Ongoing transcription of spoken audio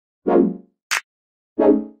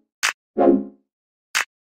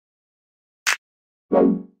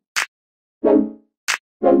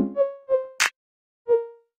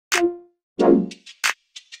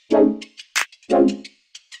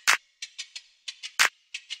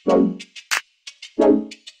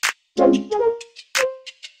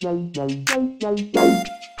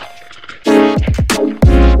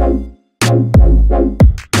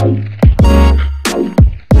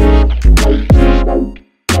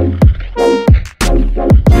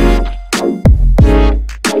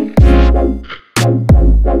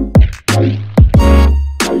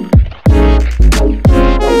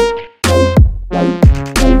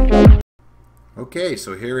Okay,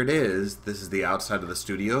 so here it is. This is the outside of the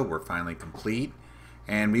studio. We're finally complete.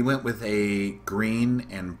 And we went with a green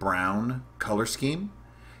and brown color scheme.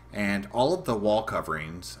 And all of the wall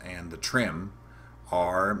coverings and the trim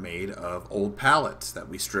are made of old pallets that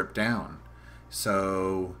we stripped down.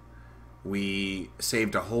 So we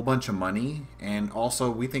saved a whole bunch of money, and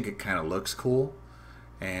also we think it kind of looks cool.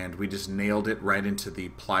 And we just nailed it right into the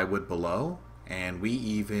plywood below. And we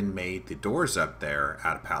even made the doors up there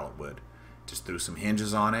out of pallet wood. Just threw some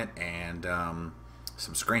hinges on it and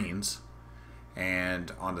some screens.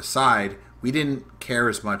 And on the side, we didn't care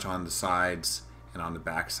as much on the sides and on the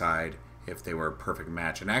back side if they were a perfect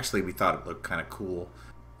match. And actually we thought it looked kind of cool.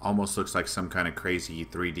 Almost looks like some kind of crazy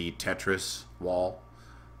 3D Tetris wall.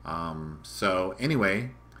 So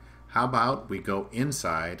anyway, how about we go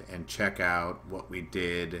inside and check out what we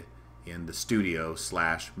did in the studio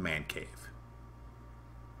 / man cave.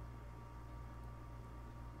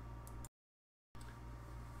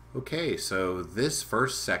 Okay, so this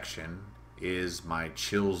first section is my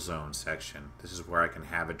chill zone section. This is where I can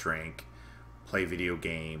have a drink, play video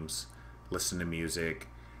games, listen to music,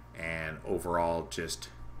 and overall just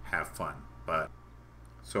have fun.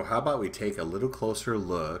 So how about we take a little closer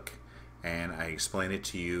look and I explain it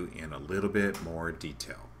to you in a little bit more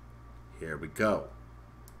detail. Here we go.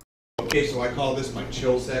 Okay, so I call this my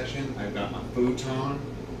chill section. I've got my futon,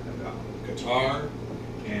 I've got my guitar,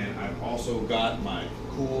 and I've also got my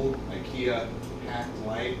cool IKEA packed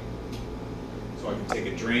light, so I can take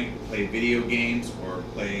a drink, play video games, or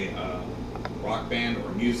play rock band or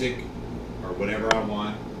music or whatever I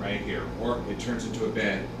want right here. Or it turns into a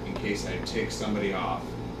bed in case I take somebody off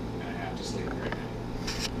and I have to sleep here at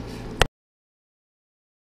night.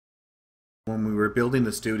 When we were building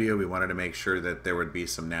the studio, we wanted to make sure that there would be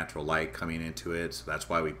some natural light coming into it, so that's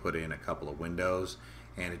why we put in a couple of windows.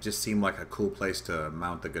 And it just seemed like a cool place to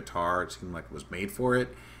mount the guitar. It seemed like it was made for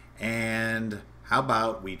it. And how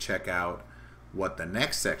about we check out what the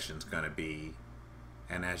next section's going to be.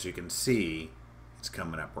 And as you can see, it's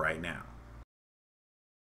coming up right now.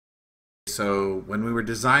 So when we were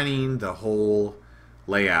designing the whole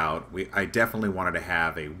layout, I definitely wanted to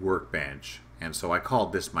have a workbench. And so I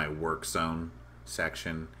called this my work zone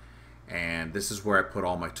section. And this is where I put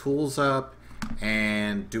all my tools up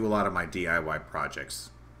and do a lot of my DIY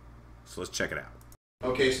projects. So let's check it out.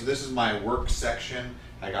 Okay, so this is my work section.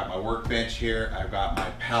 I got my workbench here. I've got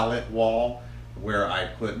my pallet wall where I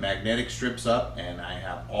put magnetic strips up, and I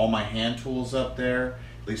have all my hand tools up there,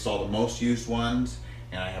 at least all the most used ones,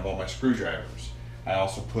 and I have all my screwdrivers. I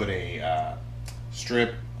also put a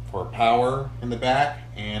strip for power in the back,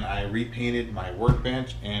 and I repainted my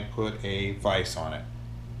workbench and put a vise on it.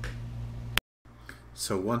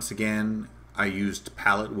 So once again, I used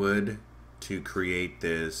pallet wood to create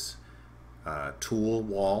this tool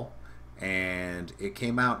wall, and it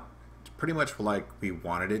came out pretty much like we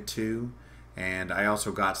wanted it to. And I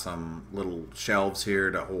also got some little shelves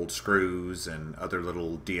here to hold screws and other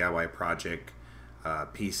little DIY project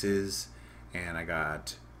pieces. And I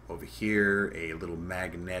got over here a little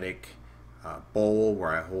magnetic bowl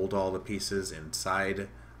where I hold all the pieces inside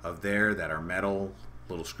of there that are metal,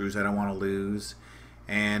 little screws I don't want to lose.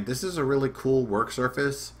 And this is a really cool work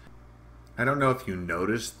surface. I don't know if you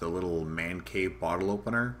noticed the little man cave bottle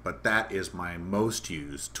opener, but that is my most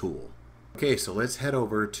used tool. Okay, so let's head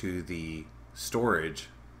over to the storage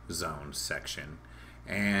zone section.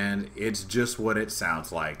 And it's just what it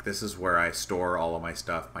sounds like. This is where I store all of my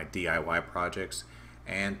stuff, my DIY projects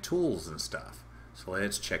and tools and stuff. So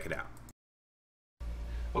let's check it out.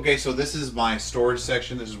 Okay, so this is my storage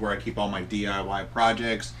section. This is where I keep all my DIY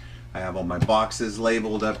projects. I have all my boxes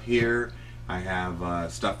labeled up here. I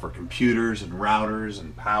have stuff for computers and routers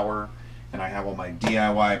and power. And I have all my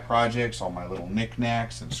DIY projects, all my little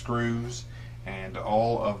knickknacks and screws. And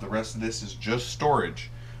all of the rest of this is just storage.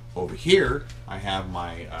 Over here, I have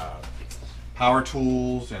my power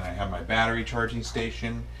tools, and I have my battery charging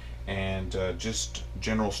station, and just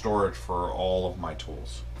general storage for all of my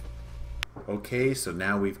tools. Okay, so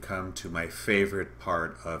now we've come to my favorite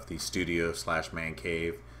part of the studio / man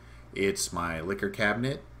cave. It's my liquor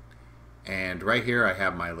cabinet, and right here I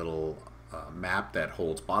have my little map that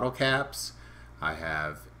holds bottle caps. I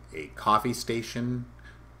have a coffee station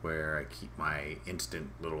where I keep my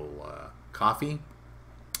instant little coffee.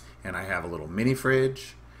 And I have a little mini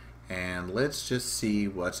fridge. And let's just see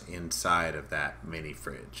what's inside of that mini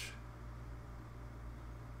fridge.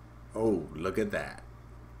 Oh, look at that.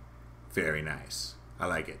 Very nice. I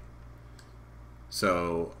like it.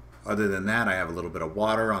 So other than that, I have a little bit of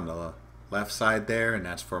water on the left side there, and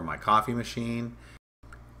that's for my coffee machine.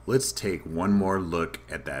 Let's take one more look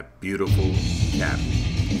at that beautiful cabinet.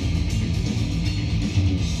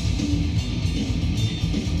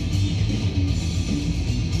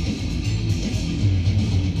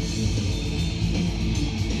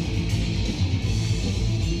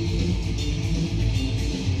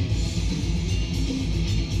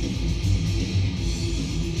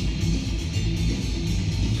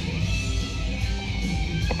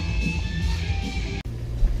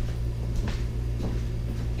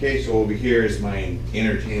 Okay, so over here is my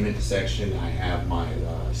entertainment section. I have my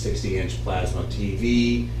 60-inch plasma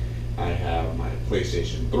TV. I have my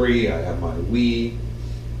PlayStation 3. I have my Wii.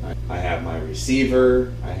 I have my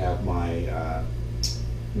receiver. I have my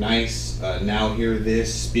nice Now Hear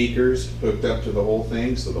This speakers hooked up to the whole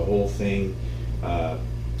thing, so the whole thing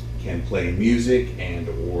can play music and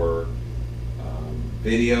or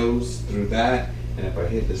videos through that. And if I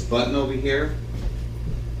hit this button over here,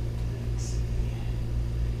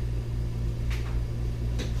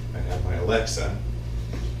 my Alexa,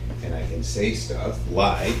 and I can say stuff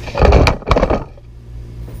like,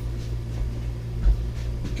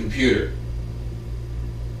 computer,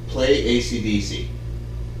 play AC/DC.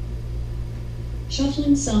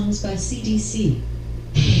 Shuffling songs by CDC.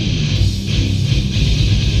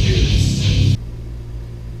 News.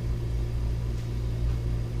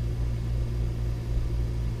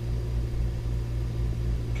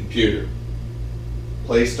 Computer,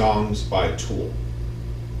 play songs by Tool.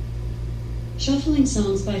 Shuffling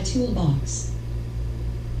songs by Toolbox.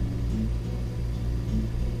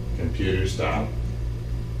 Computer, stop.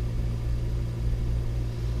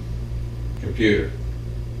 Computer,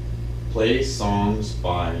 play songs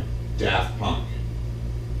by Daft Punk.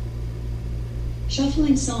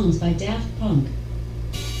 Shuffling songs by Daft Punk.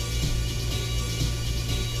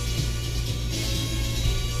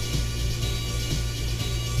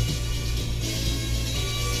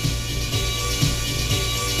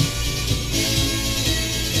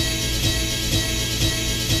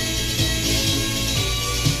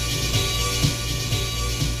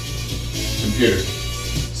 Computer,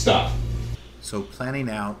 stop. So planning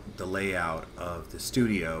out the layout of the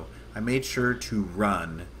studio, I made sure to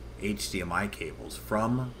run HDMI cables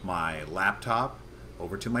from my laptop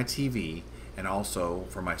over to my TV, and also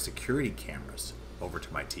for my security cameras over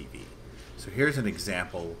to my TV. So here's an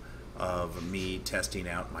example of me testing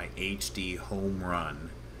out my HD home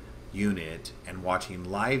run unit and watching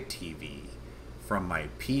live TV from my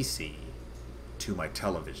PC to my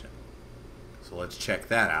television. So let's check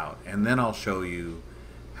that out, and then I'll show you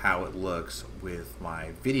how it looks with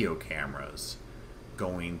my video cameras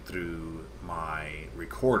going through my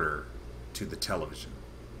recorder to the television.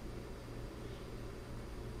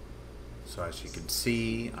 So as you can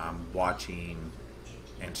see, I'm watching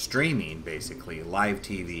and streaming basically live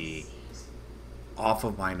TV off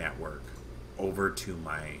of my network over to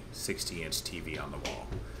my 60-inch TV on the wall.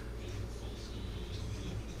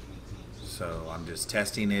 So I'm just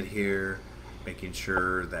testing it here, making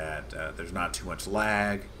sure that there's not too much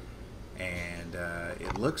lag, and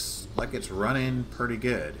it looks like it's running pretty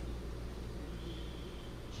good.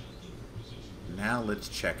 Now let's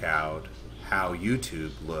check out how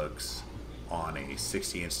YouTube looks on a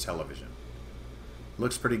 60-inch television.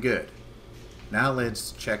 Looks pretty good. Now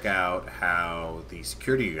let's check out how the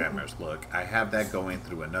security cameras look. I have that going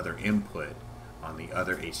through another input on the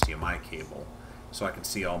other HDMI cable, so I can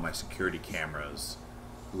see all my security cameras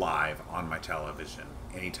live on my television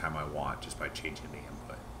anytime I want, just by changing the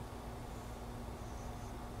input.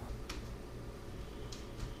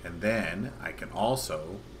 And then I can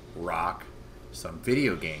also rock some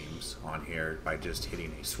video games on here by just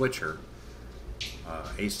hitting a switcher,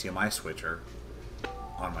 HDMI switcher,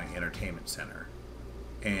 on my entertainment center.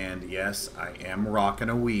 And yes, I am rocking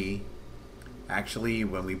a Wii. Actually,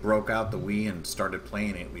 when we broke out the Wii and started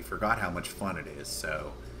playing it, we forgot how much fun it is,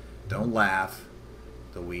 so don't laugh.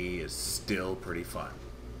 The Wii is still pretty fun.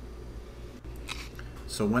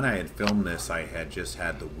 So when I had filmed this, I had just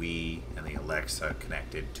had the Wii and the Alexa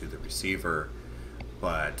connected to the receiver,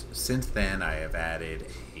 but since then I have added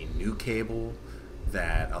a new cable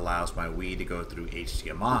that allows my Wii to go through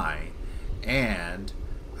HDMI, and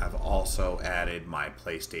I've also added my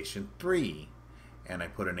PlayStation 3, and I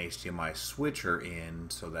put an HDMI switcher in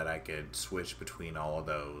so that I could switch between all of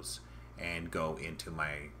those and go into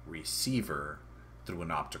my receiver through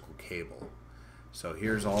an optical cable. So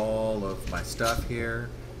here's all of my stuff here,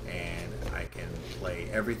 and I can play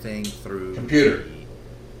everything through Computer. the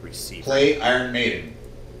receiver. Play Iron Maiden.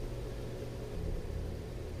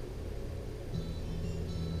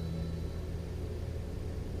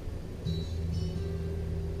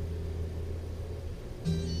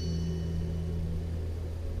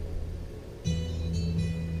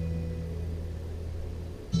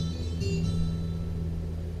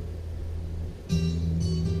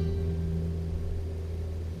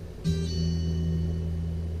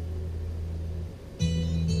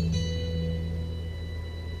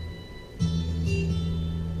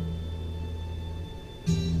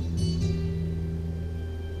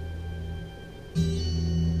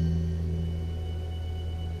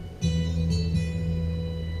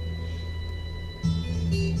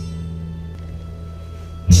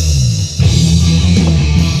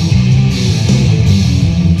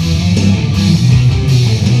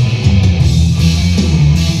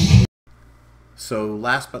 So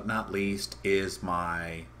last but not least is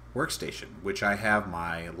my workstation, which I have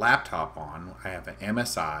my laptop on. I have an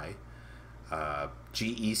MSI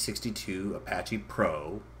GE62 Apache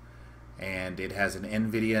Pro, and it has an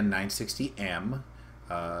NVIDIA 960M.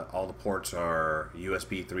 All the ports are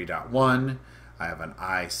USB 3.1. I have an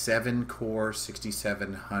i7 Core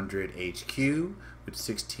 6700 HQ with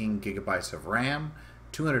 16 gigabytes of RAM,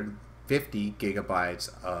 250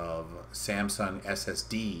 gigabytes of Samsung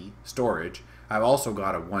SSD storage. I've also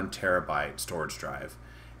got a 1 terabyte storage drive,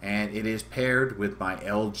 and it is paired with my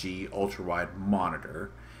LG ultrawide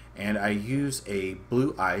monitor, and I use a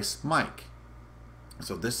Blue Ice mic.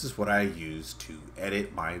 So this is what I use to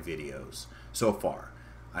edit my videos so far.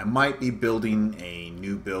 I might be building a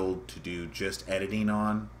new build to do just editing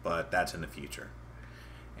on, but that's in the future.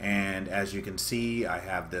 And as you can see, I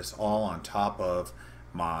have this all on top of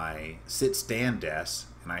my sit-stand desk,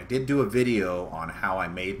 and I did do a video on how I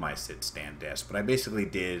made my sit-stand desk, but I basically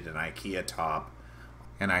did an IKEA top,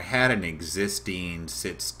 and I had an existing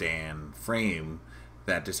sit-stand frame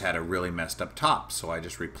that just had a really messed up top, so I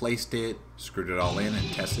just replaced it, screwed it all in,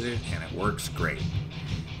 and tested it, and it works great.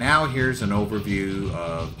 Now here's an overview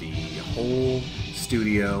of the whole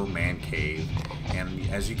studio man cave, and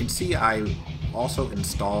as you can see, I also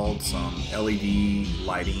installed some LED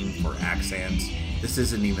lighting for accents. This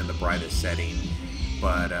isn't even the brightest setting,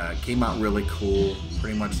 but came out really cool,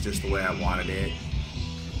 pretty much just the way I wanted it.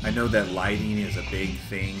 I know that lighting is a big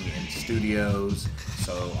thing in studios,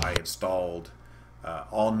 so I installed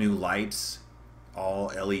all new lights,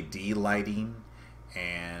 all LED lighting,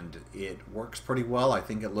 and it works pretty well. I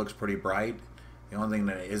think it looks pretty bright. The only thing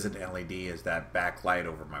that isn't LED is that backlight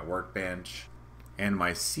over my workbench, and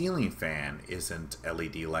my ceiling fan isn't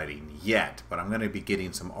LED lighting yet, but I'm going to be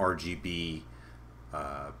getting some RGB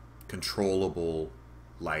controllable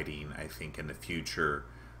lighting, I think, in the future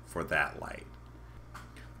for that light.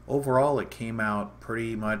 Overall, it came out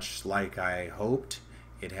pretty much like I hoped.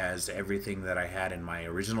 It has everything that I had in my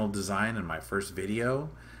original design in my first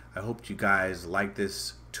video. I hope you guys like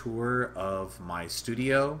this tour of my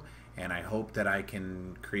studio, and I hope that I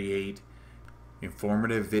can create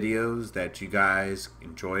informative videos that you guys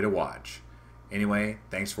enjoy to watch. Anyway,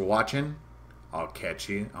 thanks for watching. I'll catch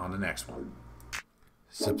you on the next one.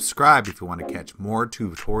 Subscribe if you want to catch more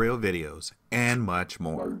tutorial videos and much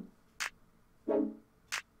more.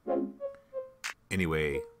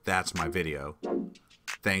 Anyway, that's my video.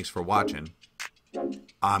 Thanks for watching.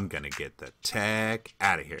 I'm gonna get the tech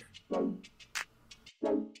out of here.